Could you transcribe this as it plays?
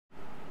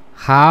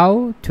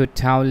how to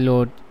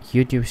download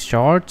YouTube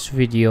Shorts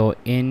video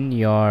in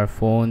your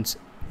phone's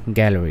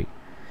gallery.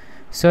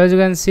 So as you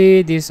can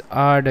see, these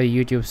are the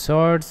YouTube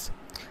Shorts,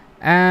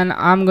 and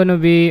I'm gonna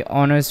be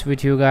honest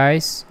with you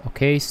guys,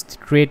 okay,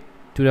 straight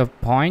to the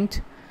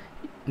point.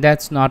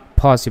 That's not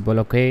possible,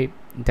 okay?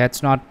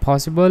 That's not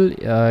possible.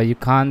 You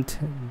can't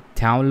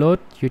download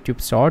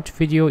YouTube Short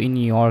video in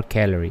your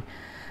gallery.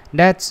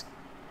 That's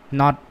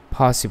not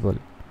possible.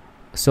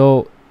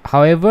 So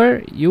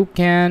however, you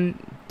can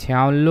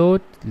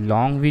download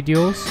long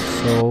videos.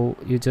 So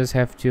you just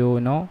have to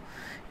know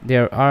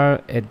there are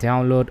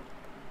download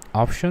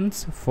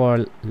options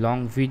for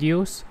long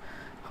videos.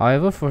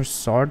 However, for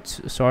short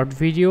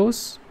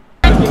videos,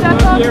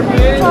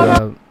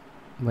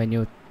 when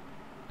you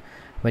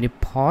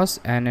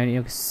pause and then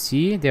you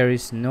see there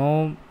is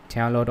no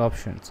download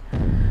options.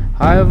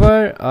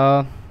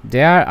 However,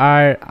 there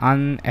are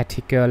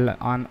unethical,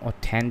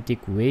 unauthentic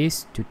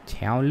ways to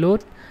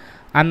download.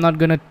 I'm not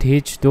gonna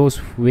teach those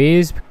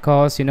ways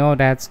because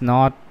that's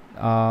not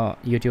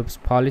YouTube's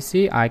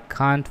policy. I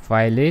can't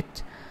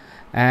violate.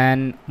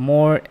 And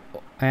on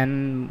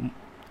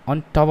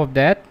top of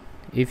that,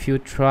 if you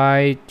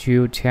try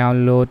to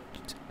download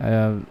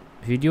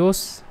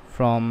videos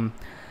from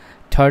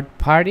third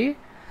party,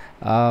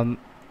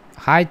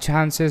 high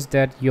chances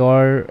that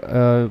your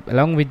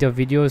along with the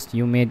videos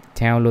you may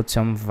download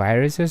some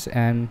viruses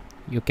and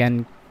you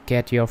can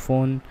get your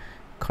phone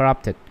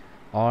corrupted,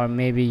 or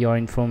maybe your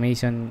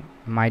information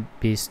might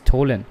be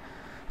stolen.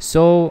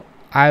 So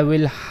I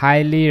will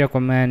highly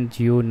recommend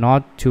you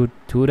not to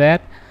do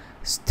that.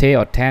 Stay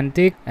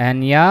authentic.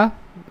 And yeah,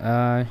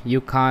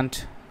 you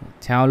can't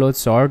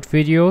download short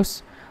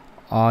videos.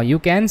 You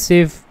can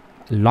save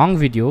long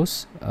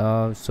videos.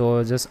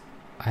 So just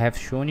I have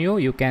shown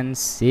you can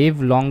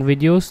save long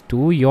videos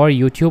to your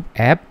YouTube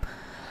app,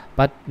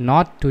 but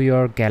not to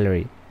your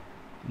gallery.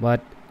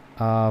 But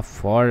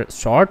for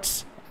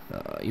shorts,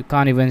 you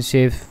can't even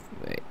save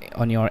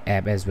on your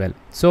app as well.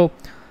 So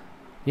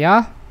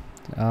yeah,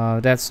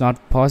 that's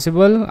not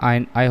possible.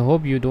 I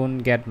hope you don't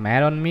get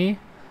mad on me.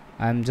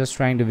 I'm just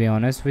trying to be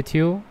honest with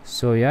you.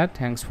 So yeah,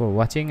 thanks for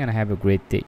watching and have a great day.